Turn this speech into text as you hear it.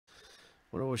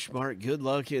Want to wish Mark good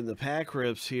luck in the pack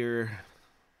rips here.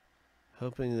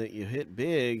 Hoping that you hit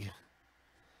big.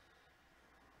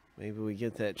 Maybe we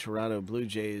get that Toronto Blue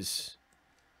Jays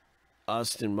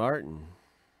Austin Martin.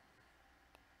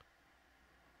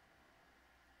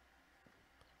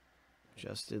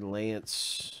 Justin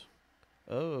Lance.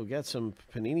 Oh, got some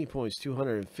Panini points.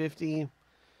 250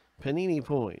 Panini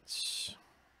points.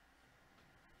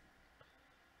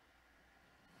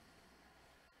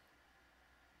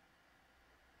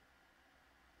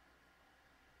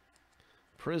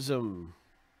 Prizm.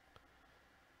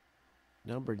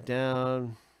 Numbered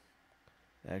down.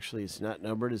 Actually, it's not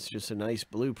numbered. It's just a nice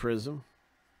blue Prizm.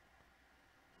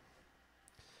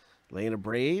 Atlanta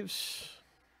Braves.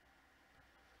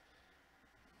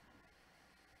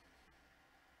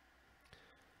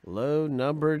 Low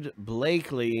numbered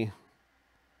Blakely.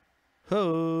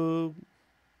 Ho!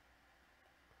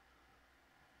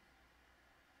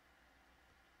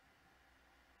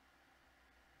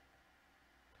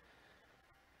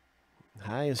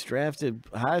 Highest drafted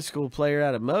high school player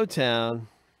out of Motown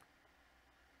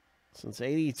since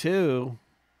 '82.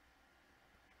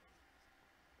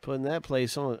 Putting that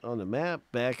place on the map,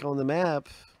 back on the map.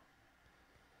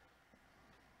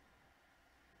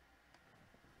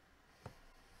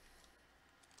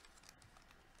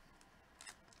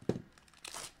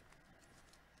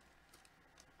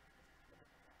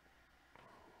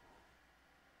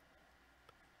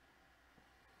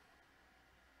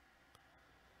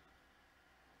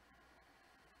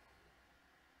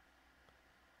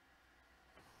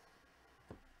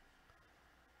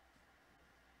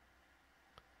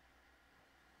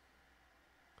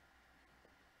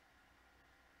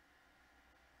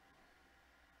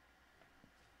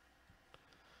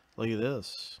 Look at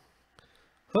this.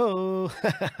 Oh,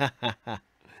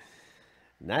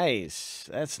 nice.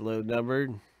 That's low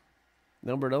numbered.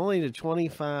 Numbered only to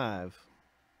 25.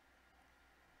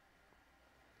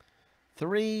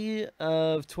 3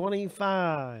 of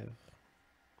 25.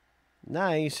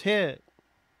 Nice hit.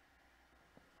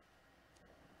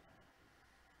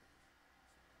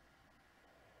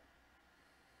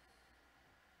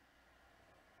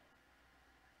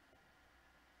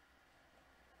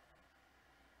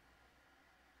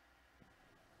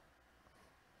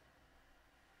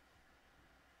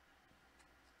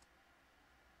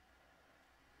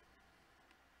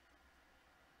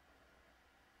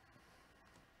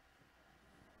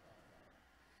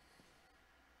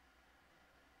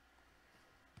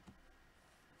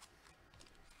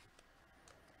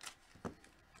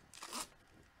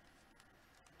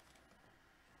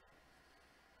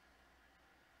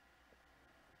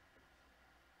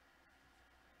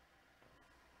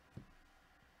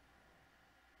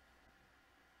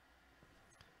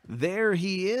 There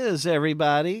he is,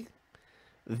 everybody.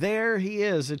 There he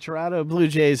is, the Toronto Blue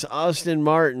Jays, Austin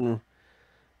Martin.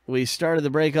 We started the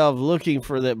break off looking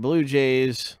for that Blue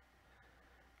Jays,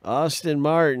 Austin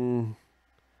Martin.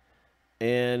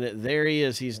 And there he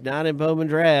is. He's not in Bowman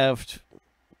Draft,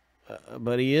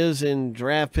 but he is in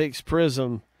Draft Picks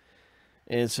Prizm.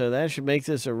 And so that should make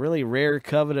this a really rare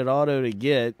coveted auto to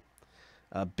get.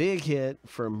 A big hit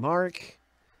for Marc.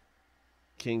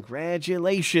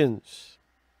 Congratulations.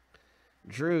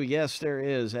 Drew, yes, there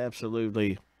is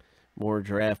absolutely more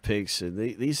draft picks.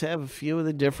 These have a few of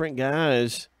the different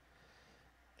guys,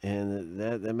 and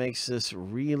that makes this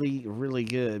really, really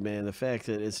good, man. The fact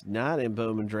that it's not in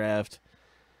Bowman Draft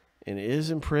and it is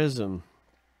in Prizm,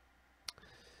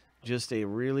 just a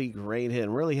really great hit.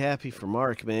 I'm really happy for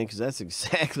Marc, man, because that's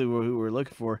exactly what we were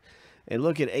looking for. And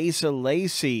look at Asa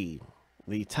Lacy,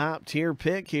 the top tier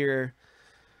pick here.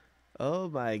 Oh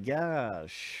my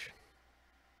gosh.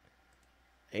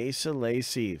 Asa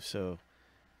Lacy. So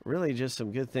really just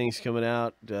some good things coming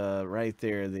out right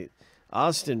there. The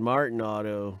Austin Martin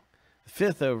auto,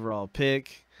 5th overall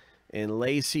pick, and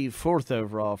Lacy 4th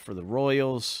overall for the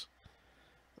Royals.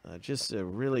 Just a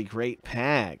really great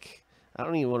pack. I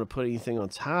don't even want to put anything on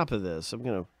top of this. I'm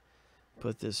going to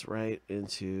put this right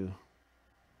into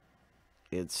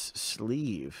its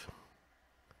sleeve.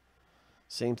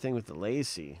 Same thing with the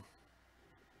Lacy.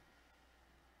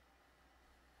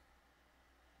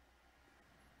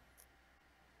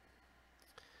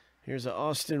 Here's a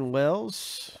Austin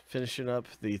Wells, finishing up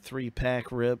the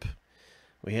 3-pack rip.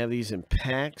 We have these in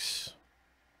packs.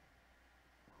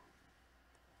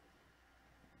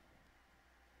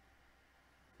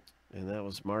 And that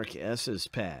was Mark S's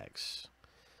packs.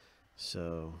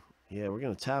 So, yeah, we're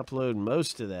going to top load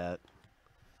most of that.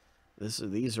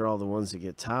 These are all the ones that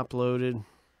get top loaded.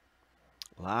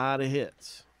 A lot of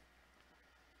hits.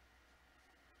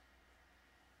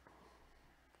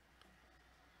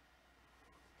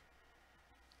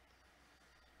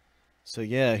 So,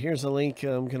 yeah, here's a link.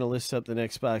 I'm going to list up the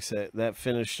next box that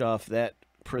finished off that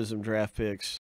Prizm draft picks.